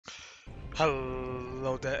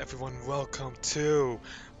Hello there everyone, welcome to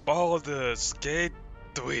Baldur's Gate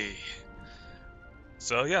 3.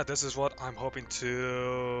 So yeah, this is what I'm hoping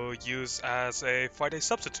to use as a Friday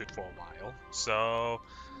substitute for a while. So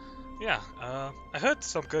yeah, I heard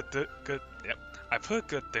some yep, I've heard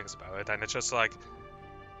good things about it, and it's just like,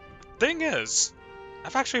 thing is,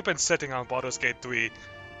 I've actually been sitting on Baldur's Gate 3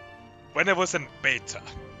 when it was in beta.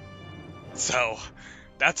 So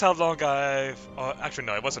that's how long actually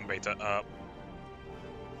no, it wasn't beta,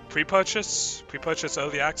 pre-purchase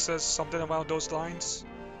early access, something around those lines.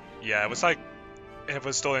 Yeah, it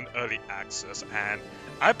was still in early access, and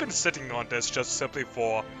I've been sitting on this just simply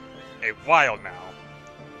for a while now.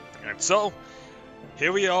 And so,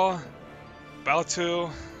 here we are, about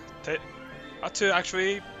to, about to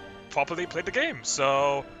actually properly play the game.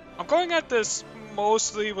 So, I'm going at this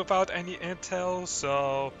mostly without any intel,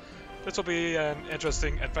 so this will be an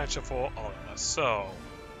interesting adventure for all of us. So,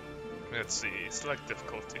 let's see, select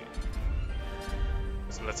difficulty.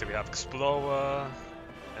 So let's see, we have Explorer,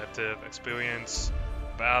 Active Experience,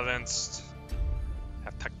 Balanced,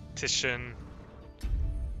 have Tactician,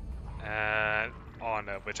 and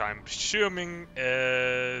Honor, which I'm assuming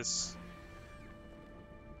is...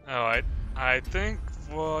 Alright, I think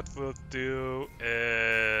what we'll do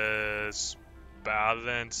is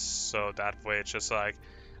balance, so that way it's just like,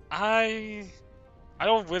 I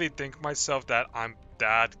don't really think myself that I'm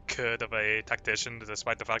that good of a tactician,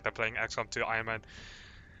 despite the fact I'm playing XCOM 2 Iron Man.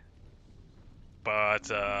 But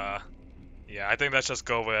yeah, I think let's just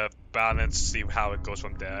go with balance, see how it goes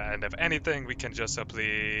from there. And if anything, we can just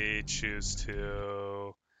simply choose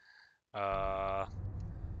to uh,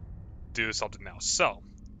 do something else. So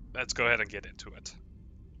let's go ahead and get into it.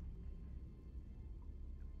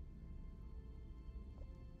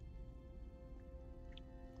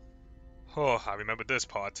 Oh, I remember this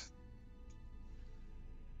part.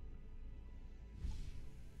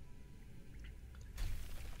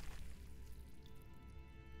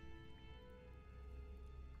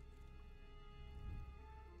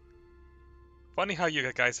 Funny how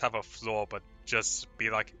you guys have a floor, but just be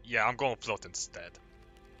like, yeah, I'm going float instead.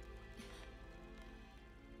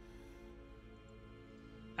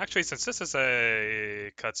 Actually, since this is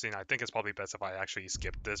a cutscene, I think it's probably best if I actually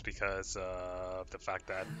skip this because of the fact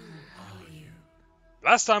that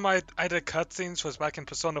last time I did cutscenes was back in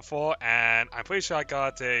Persona 4, and I'm pretty sure I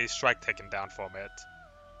got a strike taken down from it.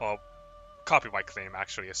 Or copyright claim,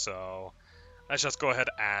 actually, so let's just go ahead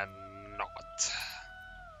and not.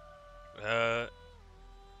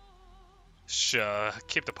 Sure,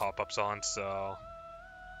 keep the pop-ups on, so...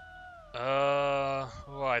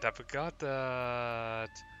 right, I forgot that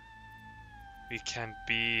we can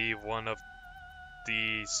be one of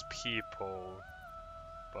these people,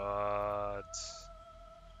 but...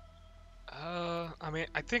 I mean,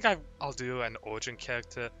 I think I'll do an origin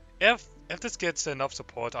character. If this gets enough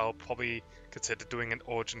support, I'll probably consider doing an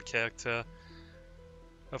origin character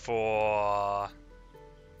for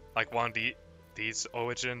like one of these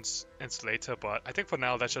origins later. But I think for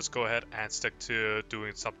now, let's just go ahead and stick to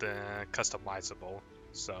doing something customizable.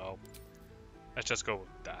 So let's just go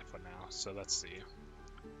with that for now. So let's see.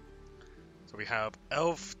 So we have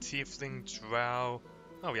Elf, Tiefling, Drow.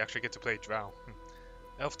 Oh, we actually get to play Drow.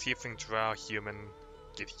 Elf, Tiefling, Drow, Human,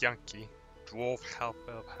 Githyanki, Dwarf,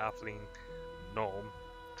 Half-Elf, Halfling, Gnome,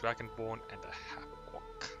 Dragonborn, and a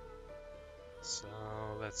Half-Orc. So,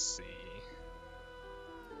 let's see.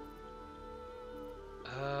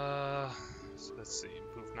 So let's see.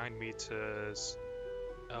 Move 9 meters,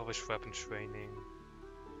 Elvish weapon training,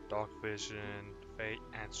 Dark Vision, Fey,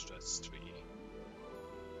 and Stress 3.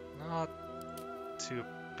 Not too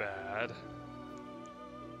bad.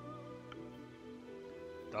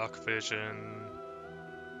 Dark Vision,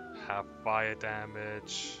 have fire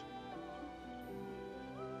damage.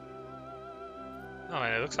 Oh,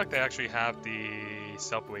 and it looks like they actually have the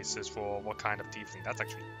sub-races for what kind of tiefling. That's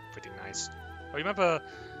actually pretty nice. I remember,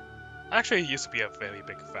 I actually used to be a very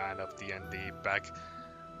big fan of D&D back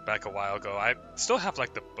a while ago. I still have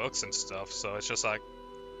like the books and stuff, so it's just like,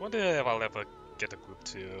 wonder if I'll ever get a group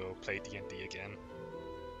to play D&D again.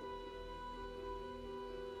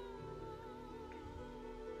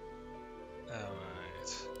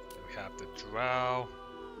 Alright, we have the Drow.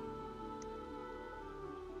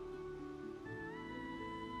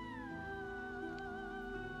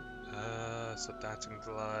 So Dancing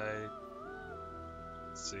Glide.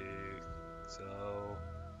 Let's see. So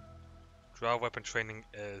Drow weapon training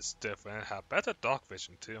is different. Have better dark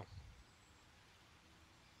vision too.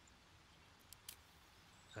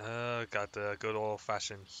 Got the good old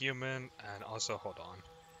fashioned human, and also hold on.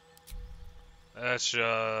 Let's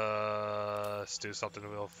just do something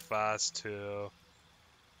real fast to...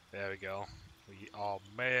 There we go. We are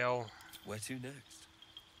male. Where to next?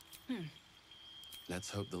 Let's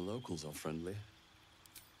hope the locals are friendly.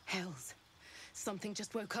 Hells. Something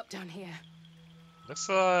just woke up down here. Looks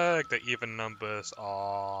like the even numbers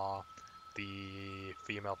are the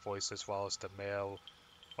female voice as well as the male,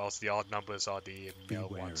 whilst the odd numbers are the male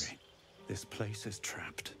Be wary. ones. This place is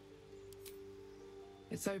trapped.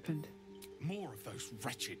 It's opened. More of those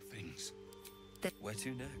wretched things. Where to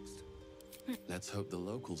next? Let's hope the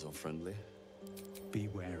locals are friendly. Be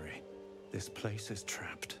wary. This place is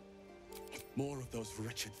trapped. More of those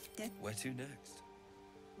wretched... Where to next?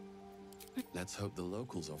 Let's hope the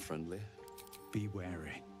locals are friendly. Be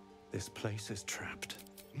wary. This place is trapped.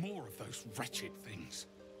 More of those wretched things.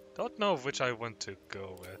 Don't know which I want to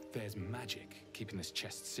go with. There's magic keeping this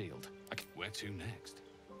chest sealed. Where to next?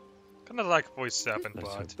 Kinda like voice 7, Let's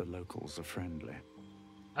hope but the locals are friendly.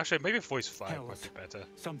 actually maybe voice 5 would Hells. be better.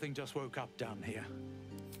 Something just woke up down here.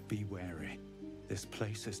 Be wary. This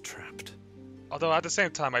place is trapped. Although at the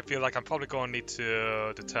same time, I feel like I'm probably going to need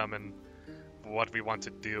to determine what we want to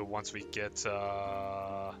do once we get,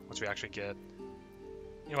 once we actually get...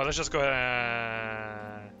 You know, let's just go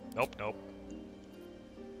ahead. Nope.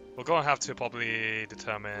 We're going to have to probably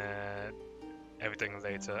determine everything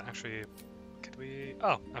later. Actually, could we...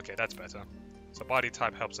 Oh, okay, that's better. So body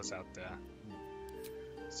type helps us out there.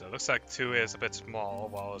 So it looks like 2 is a bit small,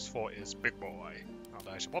 while 4 is big boy.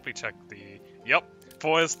 Although I should probably check the... Yep,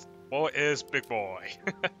 4 is big boy.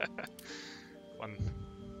 Fun.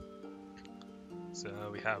 So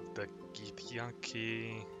we have the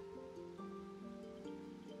Githyanki.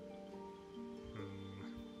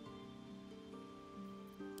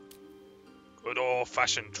 Good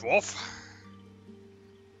old-fashioned dwarf.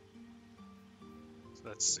 So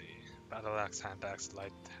let's see. Battle axe, hand axe,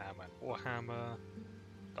 light hammer, and warhammer.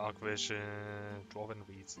 Dark vision, dwarven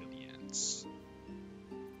resilience.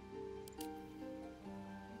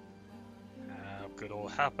 Good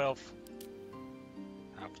old half elf.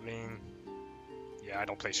 Halfling. Yeah, I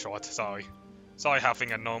don't play short. Sorry,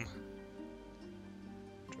 halfling and gnome.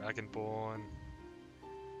 Dragonborn.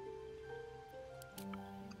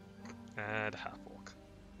 And half-orc.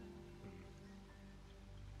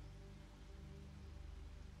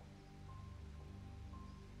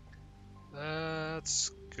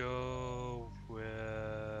 Let's go with...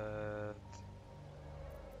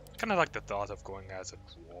 Kinda like the thought of going as a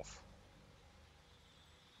dwarf.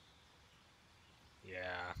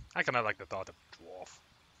 Yeah, I kinda like the thought of dwarf.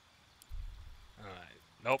 Alright,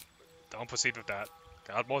 nope, don't proceed with that.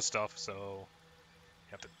 Got more stuff, so...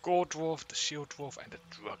 You have the gold dwarf, the shield dwarf, and the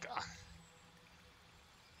drugger.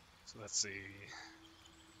 So let's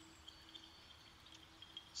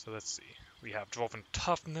see. We have dwarven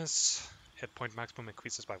toughness. Hit point maximum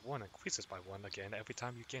increases by 1 again every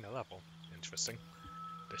time you gain a level. Interesting.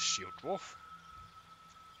 The shield dwarf.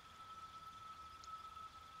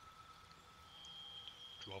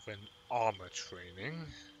 Dwarven armor training.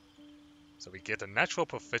 So we get a natural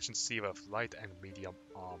proficiency with light and medium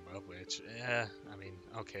armor, which, I mean,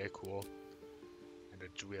 okay, cool. And the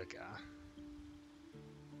drugger.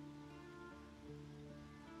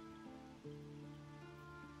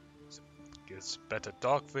 Gets better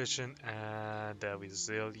dark vision and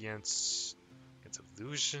resilience, gets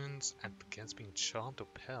illusions, and begins being charmed or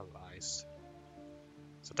paralyzed.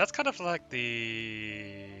 So that's kind of like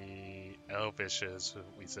the Elvish's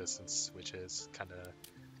resistance, which is kind of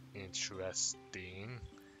interesting.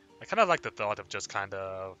 I kind of like the thought of just kind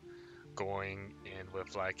of going in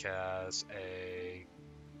with like as a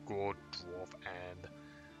gold dwarf and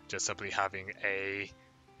just simply having a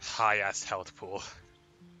high-ass health pool.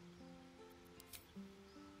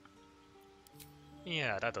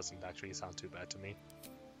 Yeah, that doesn't actually sound too bad to me.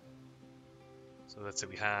 So let's say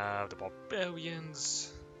we have the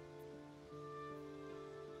barbarians.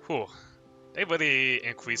 Whew. They really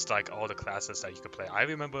increased like all the classes that you could play. I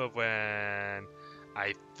remember when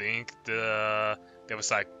I think there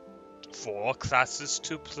was like 4 classes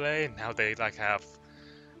to play. Now they like have,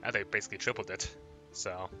 now they basically tripled it.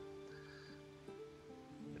 So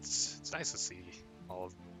it's nice to see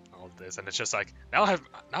all this, and it's just like now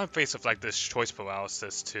I'm faced with like this choice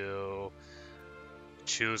paralysis to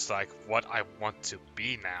choose like what I want to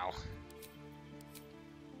be now.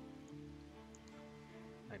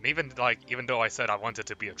 And even though I said I wanted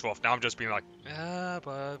to be a dwarf, now I'm just being like,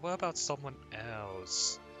 but what about someone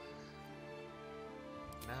else?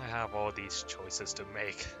 Now I have all these choices to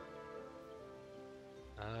make.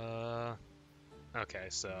 Okay,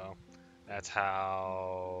 so that's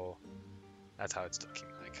how it's looking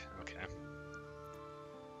like. Okay.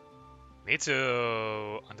 Need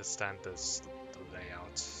to understand this the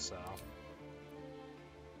layout, so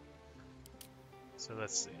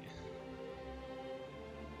let's see.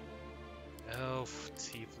 Elf,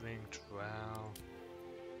 tiefling, drow,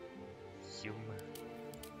 human.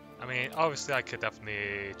 I mean, obviously I could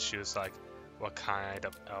definitely choose like what kind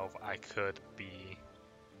of elf I could be.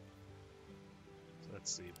 So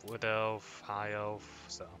let's see, wood elf, high elf,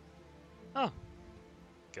 so oh,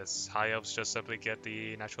 guess high elves just simply get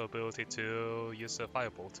the natural ability to use a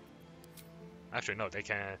firebolt. Actually, no, they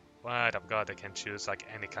can. What? I forgot they can choose like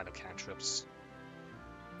any kind of cantrips.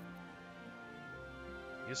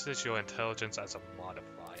 Usage your intelligence as a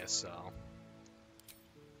modifier, so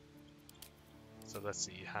let's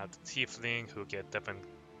see. You have the tiefling who get different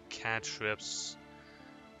cantrips.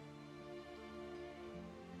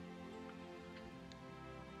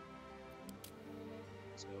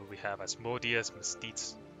 So we have Asmodeus,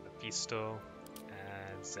 Mestit, Mephisto,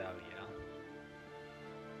 and Zaliel.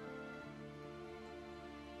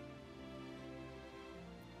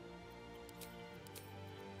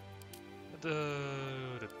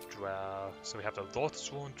 The drow. So we have the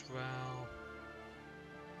Lordsworn drow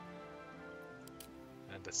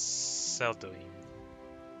and the Seldoim.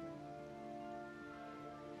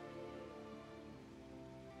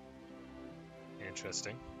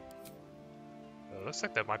 Interesting. It looks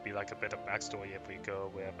like there might be like a bit of backstory if we go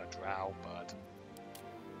with a drow, but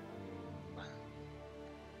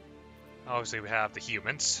obviously we have the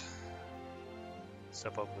humans.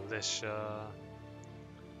 Civil militia.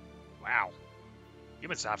 Wow,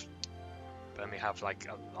 humans apparently have like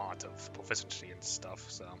a lot of proficiency and stuff,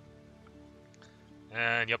 so.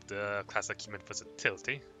 And yep, the classic human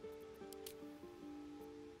versatility.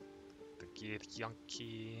 The Geared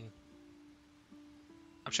Yankee.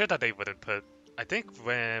 I'm sure that they wouldn't put. I think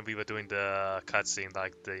when we were doing the cutscene,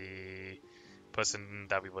 like the person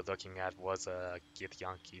that we were looking at was a Geared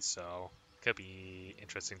Yankee, so it could be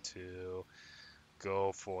interesting to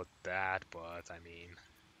go for that, but I mean.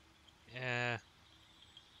 Yeah,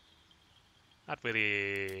 not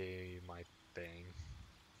really my thing.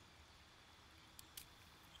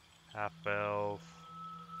 Half elf,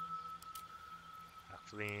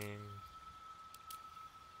 halfling.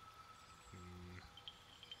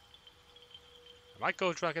 I might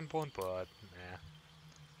go dragonborn, but nah.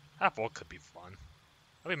 Half orc could be fun.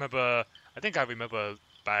 I think I remember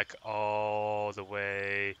back all the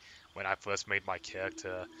way when I first made my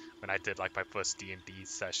character, when I did like my first D&D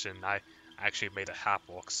session, I actually made a half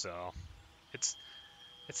orc, so it's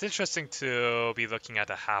interesting to be looking at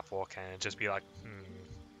a half orc and just be like,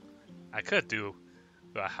 I could do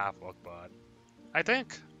a half orc, but I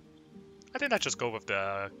think let's just go with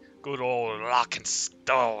the good old lock and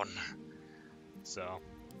stone. So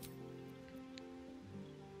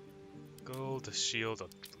gold shield of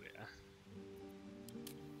clear.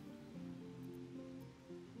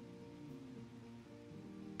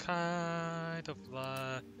 Kind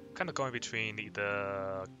of going between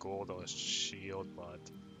either gold or shield, but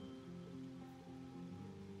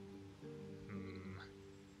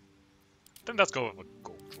I think let's go with a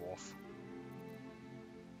gold dwarf.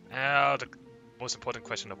 Now the most important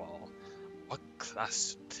question of all: what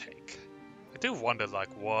class to take? I do wonder,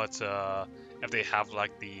 like, what if they have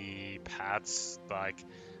like the paths, like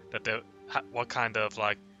that they what kind of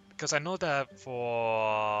like, because I know that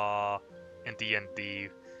for in D&D,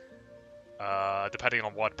 depending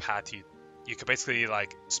on what path you could basically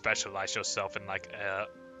like specialize yourself in like a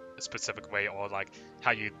specific way, or like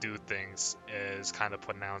how you do things is kind of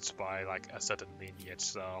pronounced by like a certain lineage.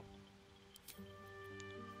 So,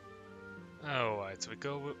 alright, so we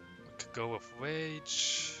could go with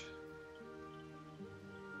rage.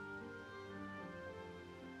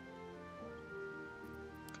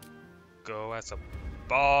 Go as a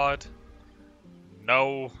bard.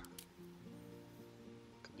 No.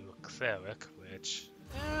 Could do a cleric, which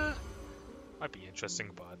might be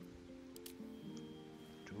interesting, but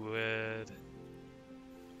druid.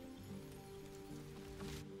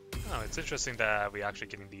 Oh, it's interesting that we're actually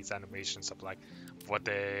getting these animations of like what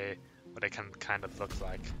they can kind of look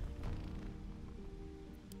like.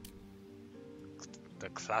 The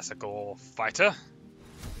classical fighter.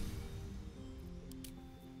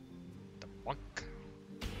 The monk.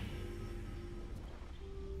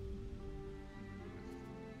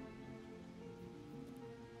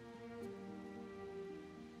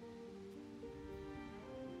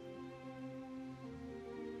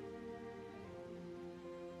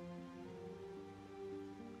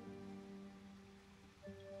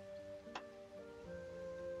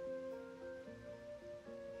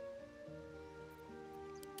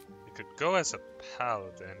 Could go as a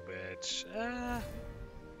paladin, which,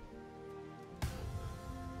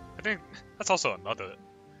 I think that's also another.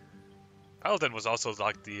 Paladin was also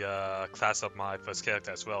like the class of my first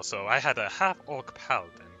character as well, so I had a half-orc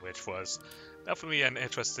paladin, which was definitely an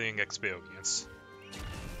interesting experience.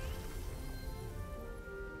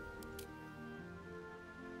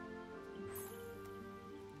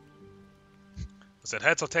 Was it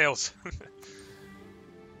heads or tails?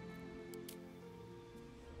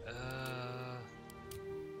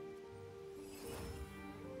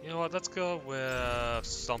 You know what, let's go with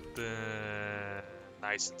something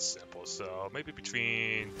nice and simple. So maybe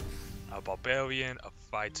between a barbarian, a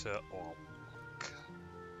fighter, or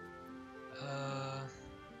a monk.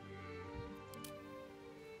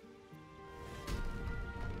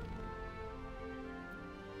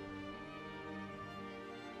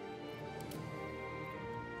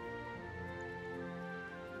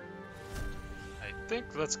 I think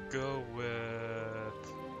let's go with...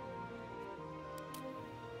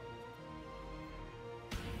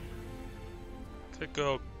 Could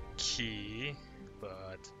go key,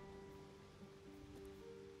 but...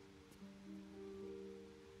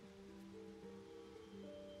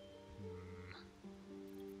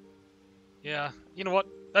 Yeah, you know what?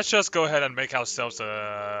 Let's just go ahead and make ourselves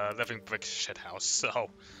a living brick shithouse.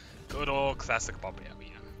 So, good old classic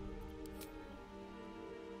barbarian.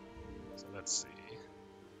 So let's see.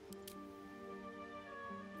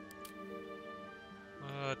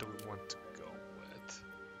 What do we want to go with?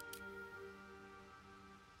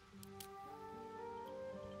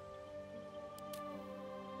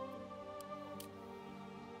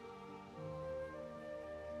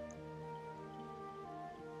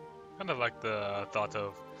 Kind of like the thought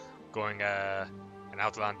of going an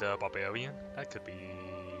Outlander Barbarian. That could be...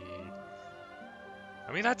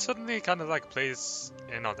 I mean, that certainly kind of like plays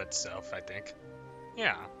in on itself, I think.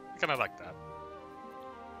 Yeah, I kind of like that.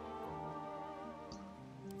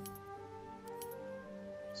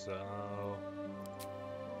 So...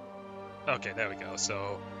 Okay, there we go.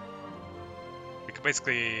 So... We can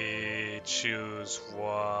basically choose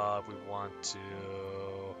what we want to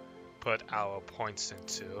put our points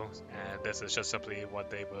into, and this is just simply what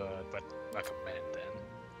they would recommend then.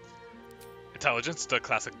 Intelligence, the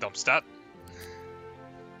classic dump stat.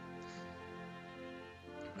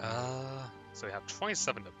 So we have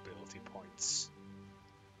 27 ability points.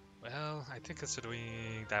 Well, I think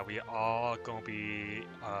considering that we are going to be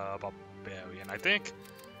a barbarian, I think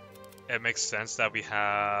it makes sense that we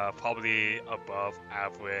have probably above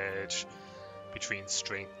average between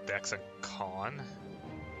strength, dex, and con.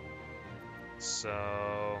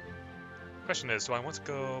 So, question is, do I want to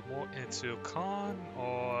go more into con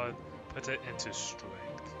or put it into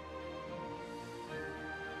strength?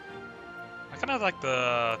 I kind of like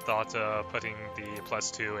the thought of putting the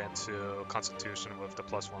 +2 into constitution with the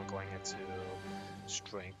 +1 going into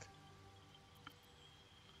strength.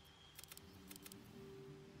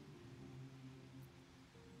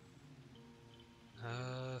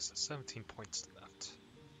 So 17 points left.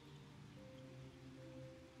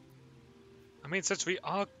 I mean, since we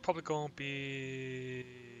are probably going to be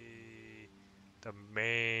the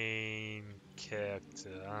main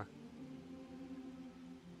character,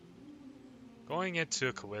 going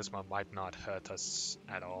into charisma might not hurt us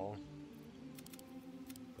at all.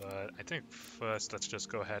 But I think first let's just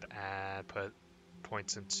go ahead and put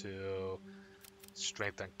points into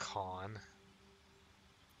strength and con.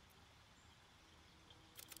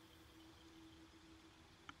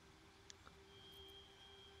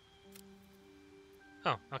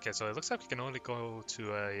 Oh, okay, so it looks like we can only go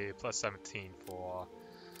to a +17 for...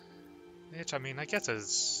 Which, I mean, I guess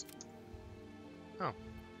is... Oh,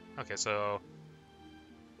 okay, so...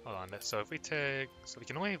 Hold on, so if we take... So we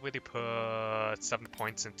can only really put 7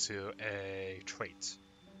 points into a trait.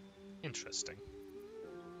 Interesting.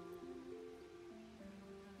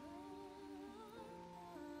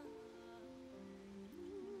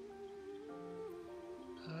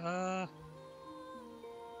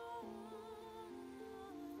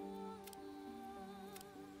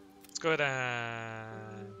 Let's go ahead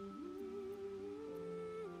and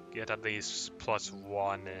get at least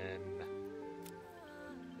 +1 in.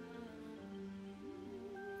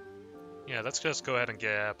 Yeah, let's just go ahead and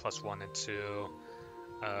get +1 into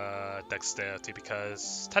dexterity,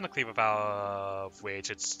 because technically without rage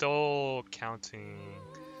it's still counting.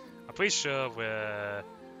 I'm pretty sure with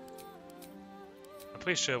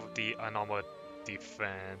the unarmored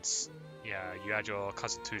defense, yeah, you add your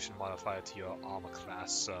constitution modifier to your armor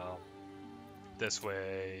class, so this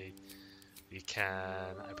way we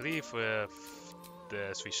can, I believe with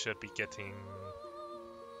this we should be getting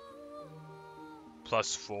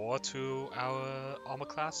 +4 to our armor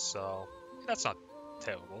class, so that's not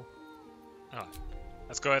terrible. Alright,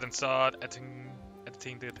 let's go ahead and start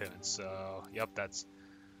editing the appearance. So, yep, that's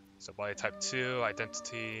so body type 2,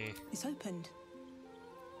 identity. It's opened.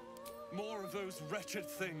 More of those wretched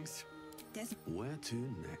things. Where to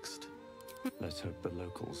next? Let's hope the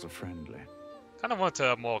locals are friendly. Kind of want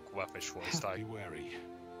a more graphish voice, Be like. wary.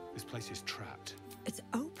 This place is trapped. It's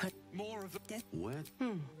open. More of the Where?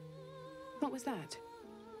 What was that?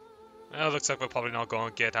 Well, it looks like we're probably not going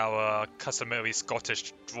to get our customary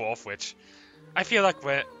Scottish dwarf, which I feel like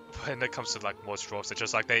when it comes to like most dwarfs, it's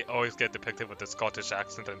just like they always get depicted with the Scottish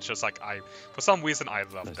accent, and it's just like for some reason I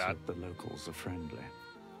love Let's that. hope the locals are friendly.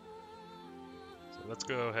 So let's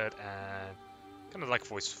go ahead and kind of like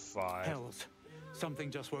voice 5. Hells, something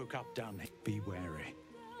just woke up down here. Be wary.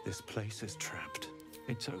 This place is trapped.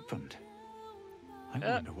 It's opened. I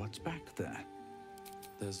wonder what's back there.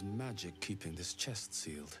 There's magic keeping this chest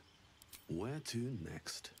sealed. Where to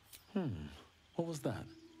next? What was that?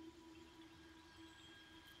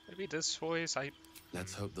 Maybe this voice, I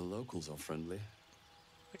Let's hope the locals are friendly.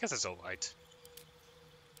 guess it's alright.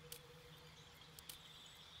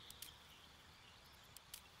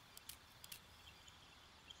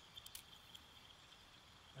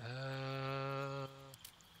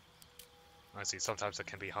 I see, sometimes it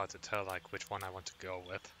can be hard to tell like which one I want to go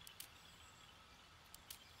with.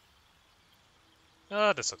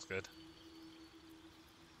 This looks good.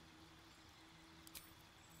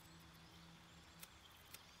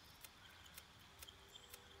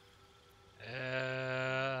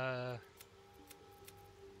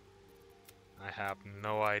 I have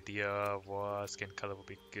no idea what skin color would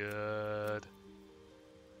be good.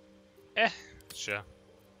 Sure.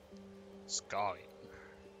 Scarring.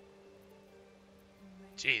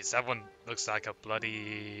 Jeez, that one looks like a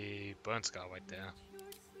bloody burn scar right there.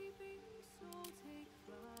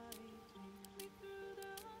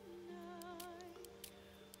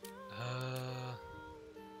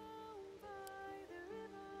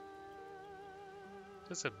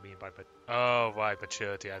 What does it mean by oh right,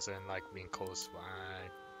 maturity as in like wrinkles,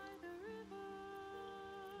 right?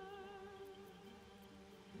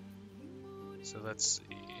 So let's see.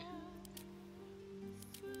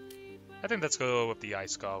 I think let's go with the eye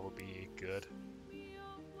scar will be good.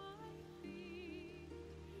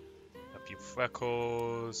 A few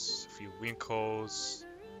freckles, a few wrinkles.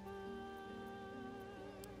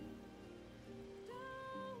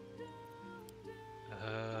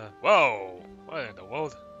 Whoa! What in the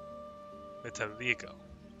world? Vitiligo.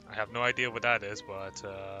 I have no idea what that is, but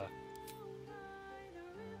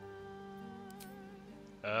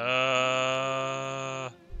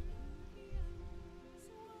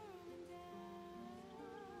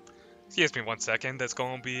excuse me 1 second, there's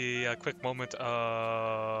going to be a quick moment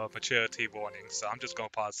of maturity warning, so I'm just going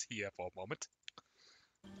to pause here for a moment.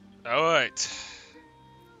 Alright.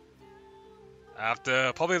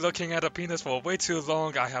 After probably looking at a penis for way too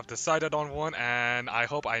long, I have decided on one, and I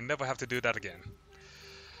hope I never have to do that again.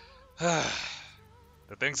 The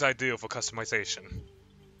things I do for customization.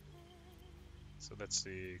 So let's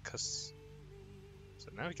see, so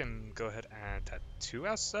now we can go ahead and tattoo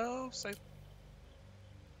ourselves.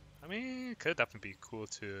 I mean, it could definitely be cool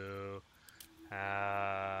to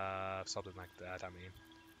have something like that. I mean,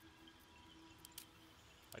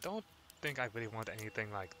 I don't think I really want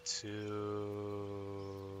anything like too.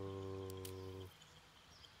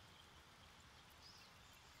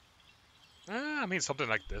 I mean, something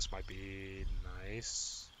like this might be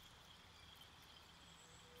nice.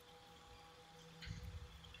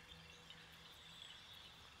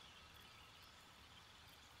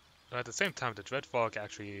 But at the same time, the Dread Fog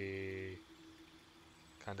actually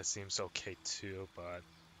kind of seems okay too, but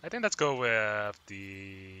I think let's go with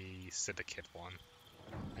the Syndicate one.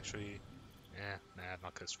 Actually, nah,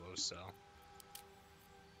 not this rose, so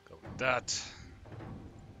go with that.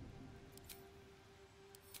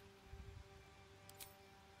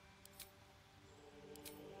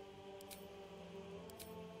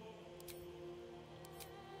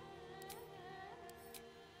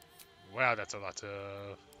 Wow, that's a lot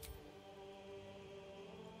of...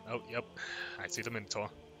 Oh, yep, I see the Minotaur.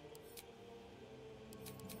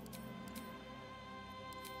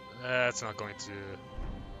 Let's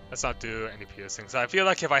not do any piercings. I feel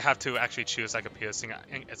like if I have to actually choose like a piercing,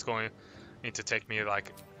 it's going to take me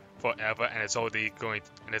like forever, and it's already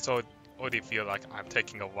feel like I'm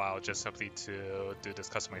taking a while just simply to do this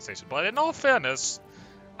customization. But in all fairness,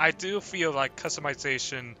 I do feel like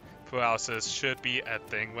customization paralysis should be a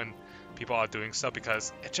thing when people are doing stuff,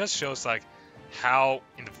 because it just shows like how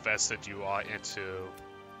invested you are into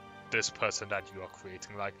this person that you are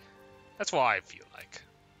creating. Like, that's what I feel like.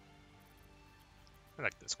 I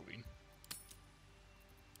like this green.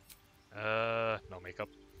 No makeup.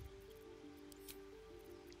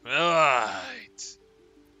 Alright.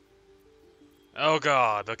 Oh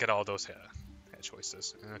god, look at all those hair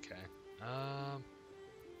choices. Okay.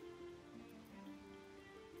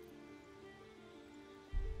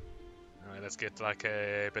 Alright, let's get like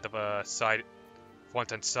a bit of a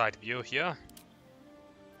front and side view here.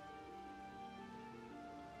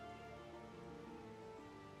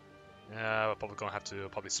 We're probably gonna have to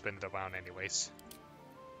spin it around anyways.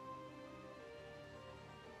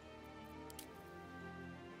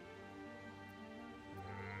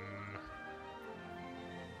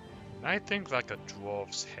 I think like a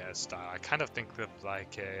dwarf's hairstyle. I kind of think of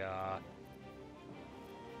like a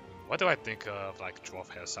what do I think of like dwarf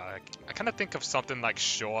hairstyle? I kind of think of something like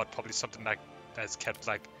short, probably something like that's kept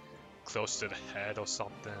like close to the head or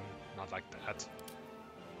something. Not like that.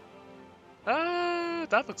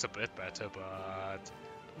 That looks a bit better, but I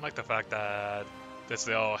don't like the fact that this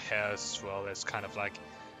little hair swirl is kind of like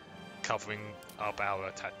covering up our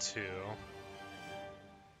tattoo.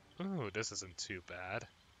 Ooh, this isn't too bad.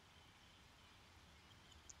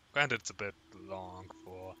 Granted, it's a bit long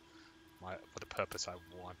for the purpose I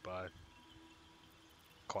want, but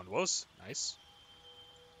cornrows, nice.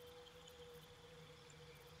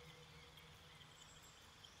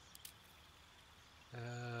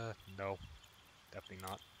 No, definitely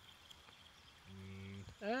not.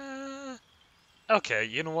 Okay,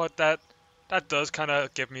 you know what? That does kind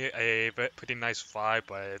of give me a pretty nice vibe,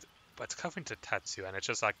 but it's covering the tattoo, and it's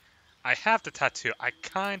just like I have the tattoo. I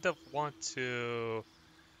kind of want to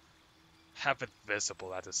have it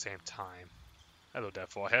visible at the same time. Hello there,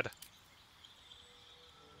 forehead.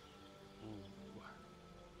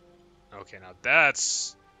 Ooh. Okay, now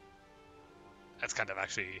that's kind of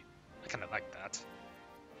actually, I kind of like that.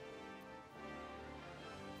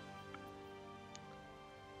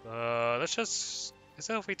 Let's just, is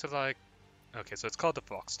there a way to like, okay, so it's called the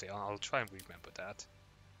foxtail. I'll try and remember that.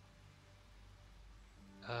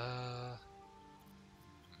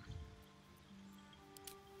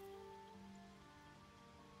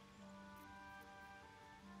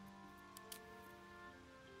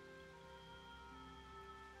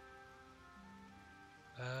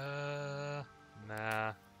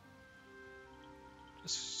 Nah.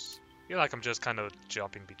 Just feel like I'm just kind of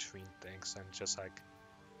jumping between things and just like,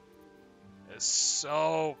 there's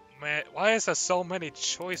so many. Why is there so many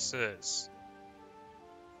choices?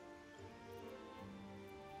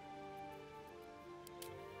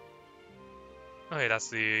 Okay, that's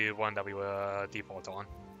the one that we were default on.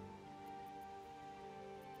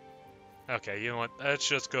 Okay, you know what? Let's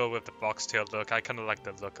just go with the foxtail look. I kind of like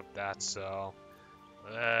the look of that, so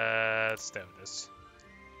let's do this.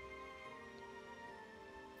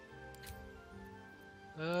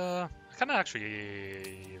 I kind of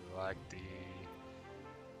actually like the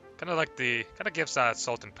kind of gives that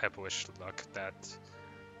salt and pepperish look. That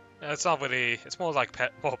it's not really. It's more like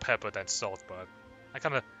more pepper than salt, but I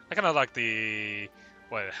kind of like the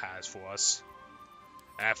what it has for us.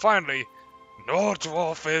 And finally, no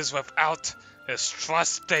dwarf is without his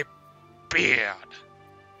trusty beard.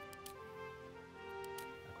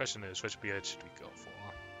 The question is, which beard should we go for?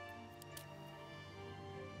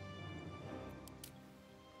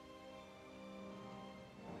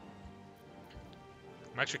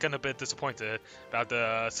 I'm actually kind of a bit disappointed about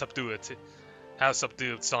the how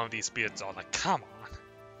subdued some of these beards are. Like, come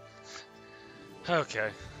on.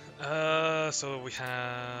 Okay. So we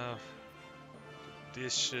have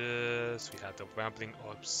dishes. We have the rambling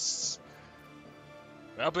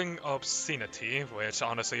obscenity, which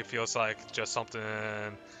honestly feels like just something.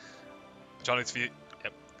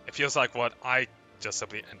 It feels like what I just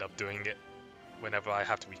simply end up doing it whenever I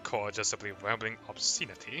have to record, just simply rambling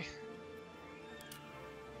obscenity.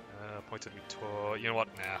 Pointed retort. You know what?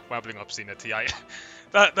 Nah, rambling obscenity.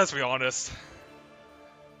 Let's be honest.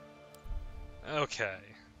 Okay.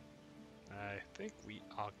 I think we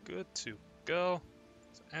are good to go.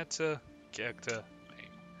 So enter character name.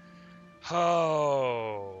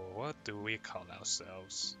 Oh, what do we call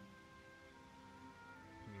ourselves?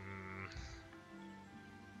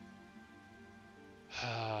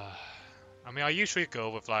 I mean, I usually go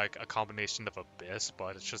with like a combination of Abyss,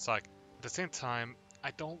 but it's just like at the same time,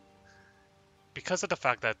 I don't. Because of the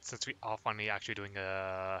fact that since we are finally actually doing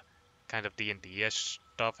a kind of D&D-ish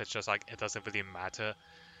stuff, it's just like it doesn't really matter.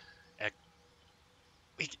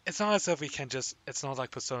 It's not as if we can just. It's not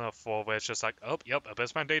like Persona 4 where it's just like, oh, yep,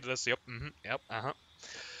 AbyssManDaedalus, yep, yep,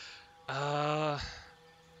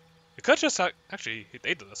 It could just actually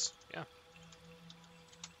Daedalus, yeah.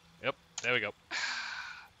 Yep, there we go.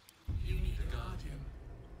 You need a guardian.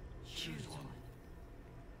 Choose one.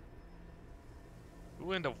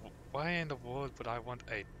 Who in the Why in the world would I want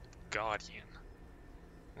a guardian?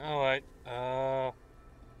 Alright,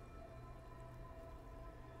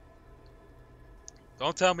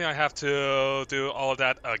 don't tell me I have to do all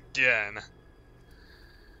that again.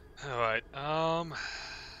 Alright, I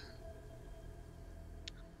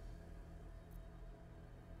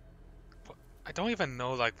don't even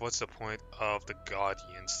know, like, what's the point of the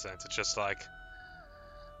Guardian since it's just like...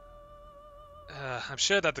 I'm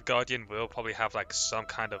sure that the Guardian will probably have, like, some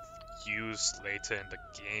kind of use later in the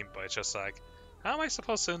game, but it's just like... How am I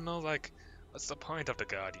supposed to know, like, what's the point of the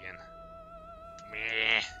Guardian?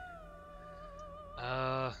 Meh.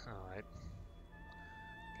 Alright.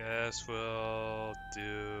 Guess we'll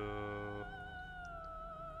do...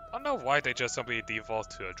 I don't know why they just simply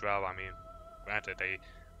default to a drow. I mean, granted, they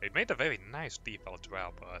made a very nice default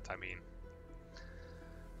drow, but I mean...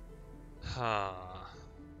 Huh...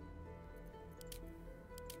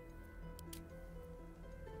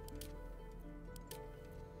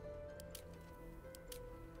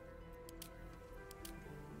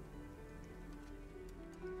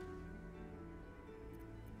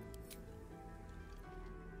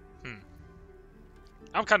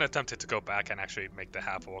 I'm kind of tempted to go back and actually make the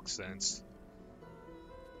half-orc since...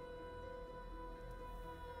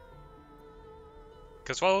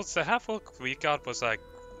 Because, well, the half-orc we got was, like,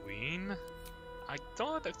 green. I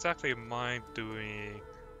don't exactly mind doing...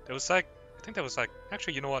 There was, like... I think there was, like...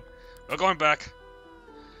 Actually, you know what? We're going back!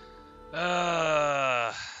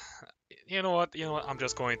 You know what? I'm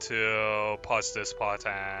just going to pause this part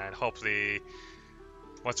and hopefully...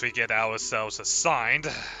 Once we get ourselves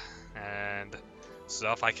assigned... And...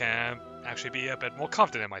 stuff, I can actually be a bit more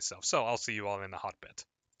confident in myself. So I'll see you all in a hot bit.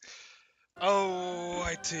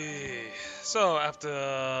 Alrighty. So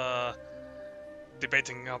after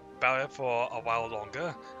debating about it for a while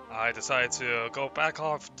longer, I decided to go back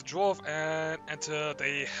off the dwarf and enter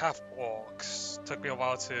the half-orcs. Took me a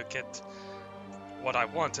while to get what I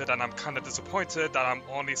wanted, and I'm kind of disappointed that I'm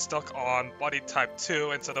only stuck on body type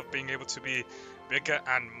 2 instead of being able to be bigger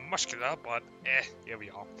and muscular, but here we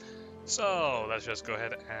are. So, let's just go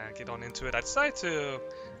ahead and get on into it. I decided to...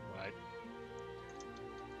 Right.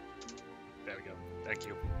 There we go. Thank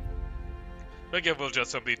you. Again, we'll just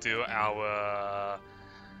simply do our...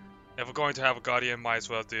 if we're going to have a guardian, might as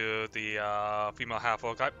well do the female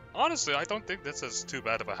half-orc. Honestly, I don't think this is too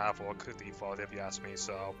bad of a half-orc default, if you ask me.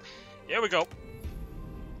 So, here we go.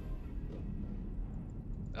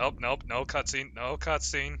 Nope, nope, no cutscene, no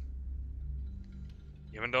cutscene.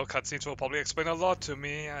 Even though cutscenes will probably explain a lot to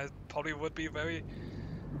me, I probably would be very...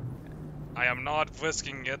 I am not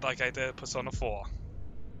risking it like I did Persona 4.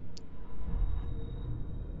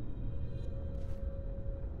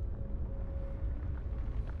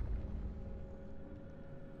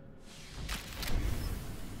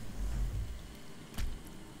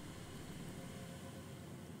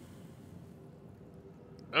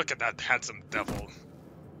 Look at that handsome devil.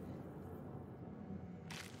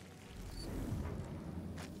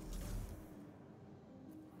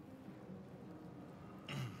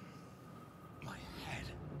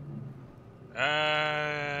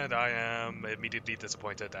 And I am immediately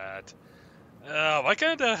disappointed that why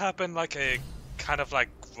can't there happen like a kind of like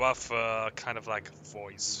gruff kind of like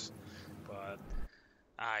voice? But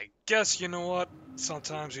I guess you know what?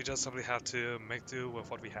 Sometimes you just simply have to make do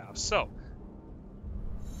with what we have. So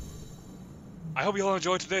I hope you all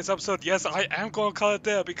enjoyed today's episode. Yes, I am going to call it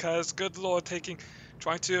there because good lord,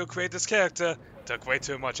 trying to create this character took way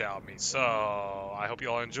too much out of me. So I hope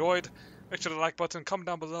you all enjoyed. Make sure to like button, comment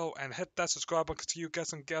down below, and hit that subscribe button to you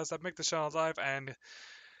guys and gals that make the channel alive. And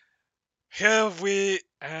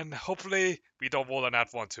hopefully we don't roll an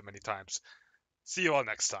at one too many times. See you all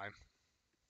next time.